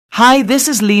Hi, this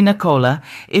is Nacola.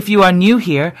 If you are new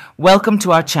here, welcome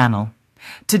to our channel.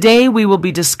 Today we will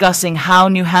be discussing how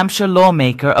New Hampshire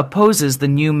lawmaker opposes the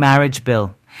new marriage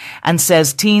bill and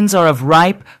says teens are of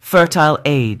ripe, fertile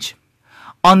age.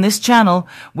 On this channel,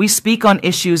 we speak on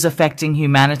issues affecting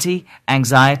humanity,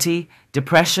 anxiety,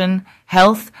 depression,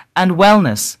 health, and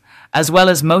wellness, as well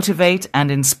as motivate and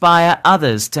inspire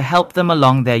others to help them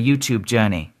along their YouTube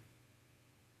journey.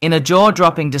 In a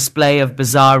jaw-dropping display of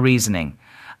bizarre reasoning,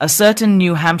 a certain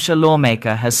New Hampshire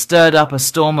lawmaker has stirred up a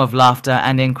storm of laughter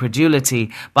and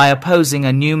incredulity by opposing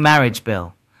a new marriage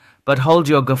bill. But hold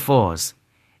your guffaws.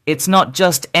 It's not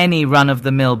just any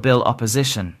run-of-the-mill bill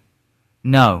opposition.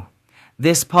 No,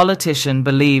 this politician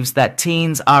believes that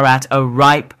teens are at a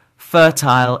ripe,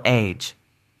 fertile age.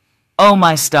 Oh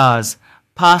my stars,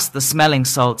 past the smelling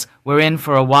salts, we're in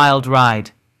for a wild ride.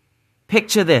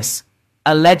 Picture this,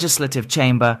 a legislative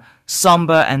chamber,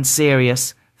 somber and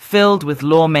serious, filled with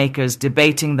lawmakers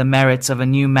debating the merits of a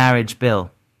new marriage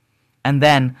bill. And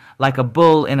then, like a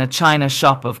bull in a china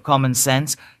shop of common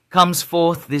sense, comes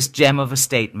forth this gem of a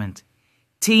statement.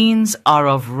 Teens are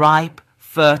of ripe,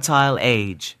 fertile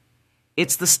age.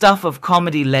 It's the stuff of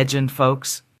comedy legend,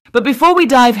 folks. But before we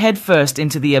dive headfirst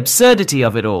into the absurdity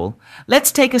of it all,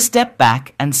 let's take a step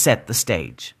back and set the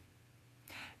stage.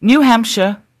 New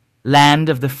Hampshire, land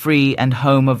of the free and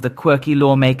home of the quirky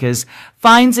lawmakers,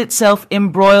 finds itself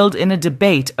embroiled in a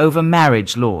debate over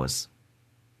marriage laws.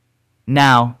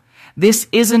 Now, this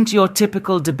isn't your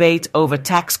typical debate over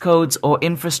tax codes or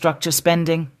infrastructure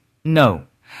spending. No,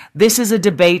 this is a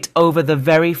debate over the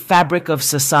very fabric of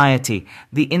society,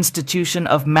 the institution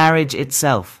of marriage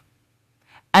itself.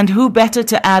 And who better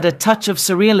to add a touch of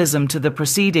surrealism to the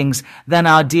proceedings than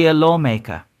our dear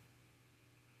lawmaker?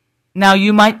 Now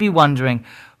you might be wondering,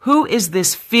 who is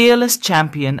this fearless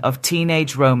champion of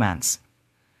teenage romance?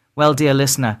 Well, dear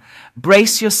listener,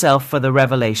 brace yourself for the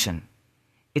revelation.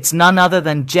 It's none other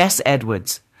than Jess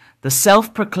Edwards, the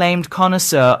self-proclaimed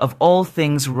connoisseur of all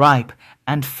things ripe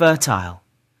and fertile.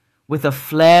 With a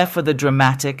flair for the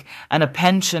dramatic and a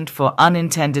penchant for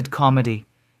unintended comedy,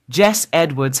 Jess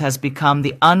Edwards has become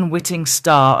the unwitting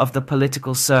star of the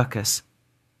political circus.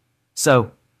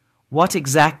 So, what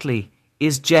exactly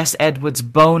is Jess Edwards'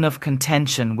 bone of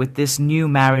contention with this new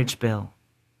marriage bill?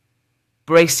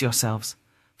 Brace yourselves,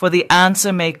 for the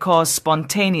answer may cause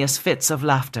spontaneous fits of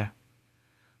laughter.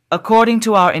 According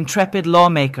to our intrepid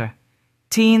lawmaker,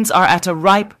 teens are at a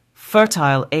ripe,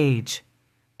 fertile age,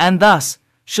 and thus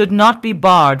should not be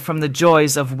barred from the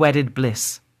joys of wedded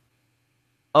bliss.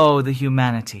 Oh, the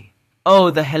humanity!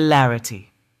 Oh, the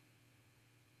hilarity!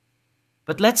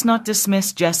 But let's not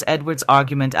dismiss Jess Edwards'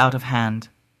 argument out of hand.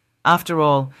 After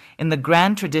all, in the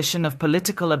grand tradition of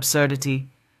political absurdity,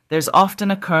 there's often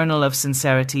a kernel of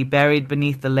sincerity buried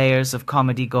beneath the layers of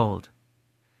comedy gold.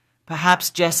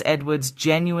 Perhaps Jess Edwards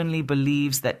genuinely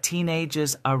believes that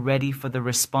teenagers are ready for the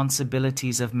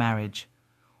responsibilities of marriage,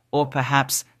 or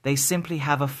perhaps they simply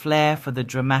have a flair for the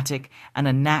dramatic and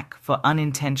a knack for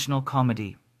unintentional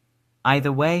comedy.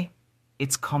 Either way,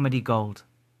 it's comedy gold.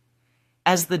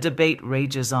 As the debate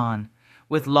rages on,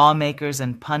 with lawmakers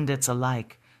and pundits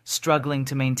alike struggling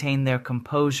to maintain their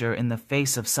composure in the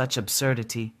face of such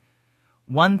absurdity,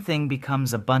 one thing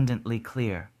becomes abundantly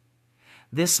clear.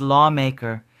 This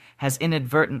lawmaker has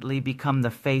inadvertently become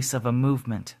the face of a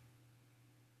movement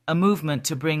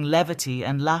to bring levity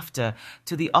and laughter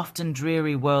to the often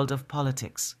dreary world of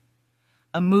politics,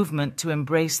 a movement to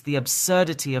embrace the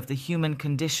absurdity of the human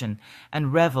condition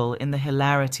and revel in the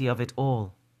hilarity of it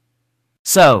all.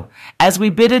 So, as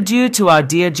we bid adieu to our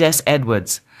dear Jess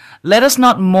Edwards, let us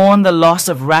not mourn the loss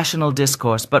of rational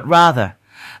discourse, but rather,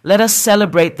 let us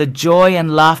celebrate the joy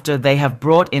and laughter they have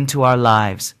brought into our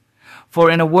lives. For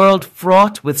in a world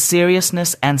fraught with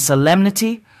seriousness and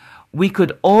solemnity, we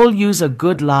could all use a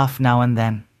good laugh now and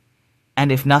then.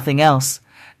 And if nothing else,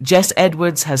 Jess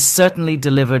Edwards has certainly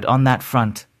delivered on that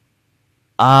front.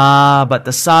 Ah, but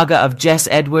the saga of Jess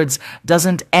Edwards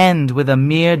doesn't end with a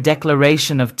mere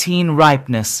declaration of teen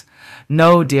ripeness.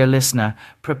 No, dear listener,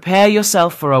 prepare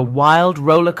yourself for a wild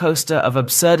roller coaster of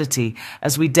absurdity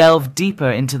as we delve deeper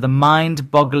into the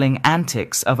mind-boggling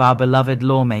antics of our beloved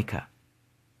lawmaker.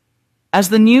 As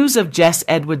the news of Jess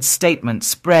Edwards' statement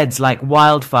spreads like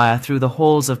wildfire through the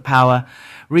halls of power,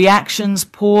 reactions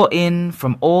pour in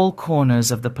from all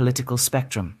corners of the political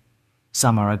spectrum.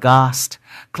 Some are aghast,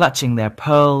 clutching their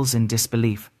pearls in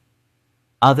disbelief.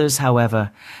 Others,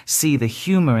 however, see the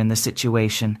humor in the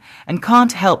situation and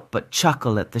can't help but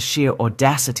chuckle at the sheer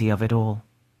audacity of it all.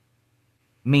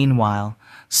 Meanwhile,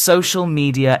 social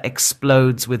media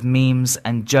explodes with memes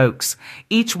and jokes,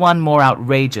 each one more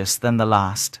outrageous than the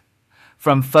last.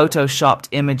 From photoshopped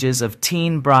images of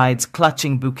teen brides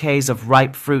clutching bouquets of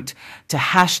ripe fruit to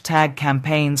hashtag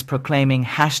campaigns proclaiming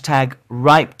hashtag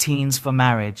ripe teens for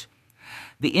marriage,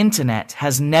 the internet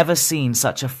has never seen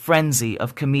such a frenzy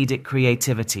of comedic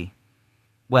creativity.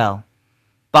 Well,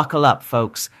 buckle up,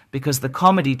 folks, because the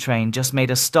comedy train just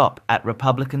made a stop at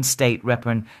Republican State Rep.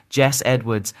 Jess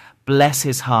Edwards, bless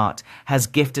his heart, has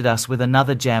gifted us with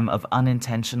another gem of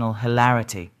unintentional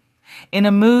hilarity. In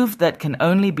a move that can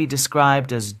only be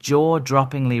described as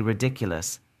jaw-droppingly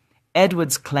ridiculous,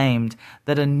 Edwards claimed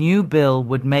that a new bill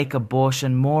would make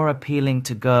abortion more appealing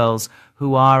to girls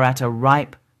who are at a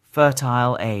ripe,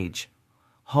 fertile age.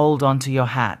 Hold on to your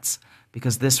hats,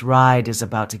 because this ride is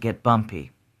about to get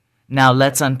bumpy. Now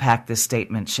let's unpack this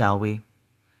statement, shall we?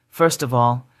 First of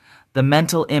all, the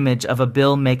mental image of a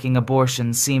bill making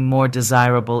abortion seem more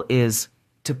desirable is,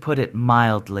 to put it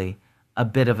mildly, a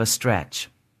bit of a stretch.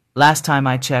 Last time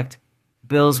I checked,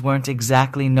 bills weren't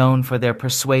exactly known for their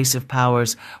persuasive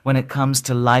powers when it comes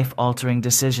to life-altering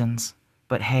decisions.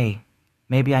 But hey,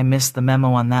 maybe I missed the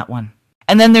memo on that one.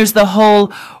 And then there's the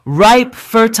whole ripe,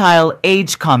 fertile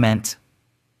age comment.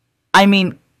 I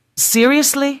mean,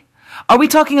 seriously? Are we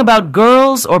talking about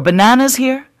girls or bananas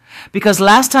here? Because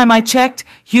last time I checked,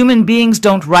 human beings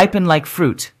don't ripen like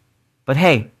fruit. But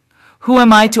hey, who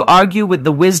am I to argue with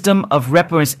the wisdom of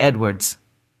Reverend Edwards?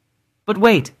 But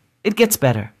wait, it gets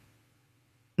better.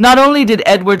 Not only did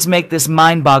Edwards make this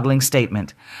mind-boggling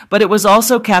statement, but it was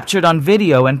also captured on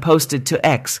video and posted to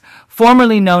X,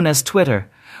 formerly known as Twitter,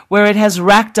 where it has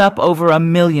racked up over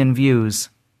 1 million views.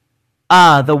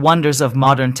 Ah, the wonders of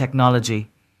modern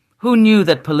technology. Who knew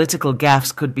that political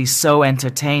gaffes could be so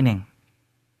entertaining?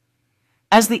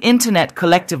 As the internet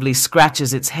collectively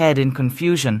scratches its head in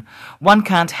confusion, one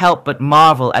can't help but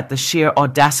marvel at the sheer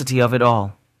audacity of it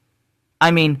all. I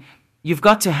mean, you've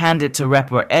got to hand it to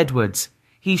Reper Edwards.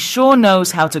 He sure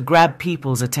knows how to grab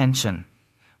people's attention.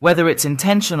 Whether it's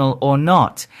intentional or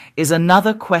not is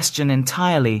another question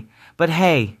entirely, but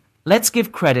hey, let's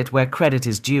give credit where credit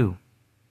is due.